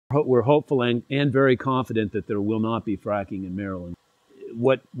We're hopeful and very confident that there will not be fracking in Maryland.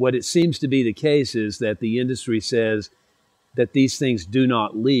 What it seems to be the case is that the industry says that these things do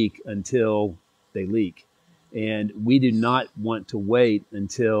not leak until they leak. And we do not want to wait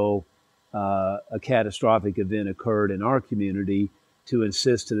until a catastrophic event occurred in our community to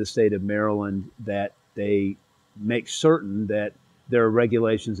insist to the state of Maryland that they make certain that there are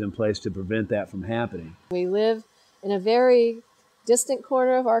regulations in place to prevent that from happening. We live in a very distant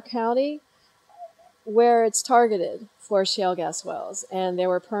corner of our county where it's targeted for shale gas wells, and there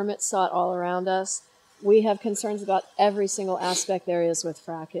were permits sought all around us. We have concerns about every single aspect there is with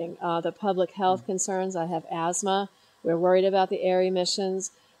fracking. The public health concerns, I have asthma. We're worried about the air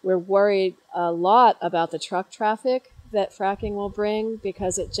emissions. We're worried a lot about the truck traffic that fracking will bring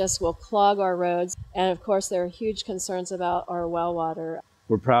because it just will clog our roads. And of course, there are huge concerns about our well water.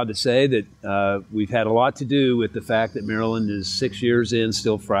 We're proud to say that we've had a lot to do with the fact that Maryland is 6 years in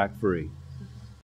still frack free.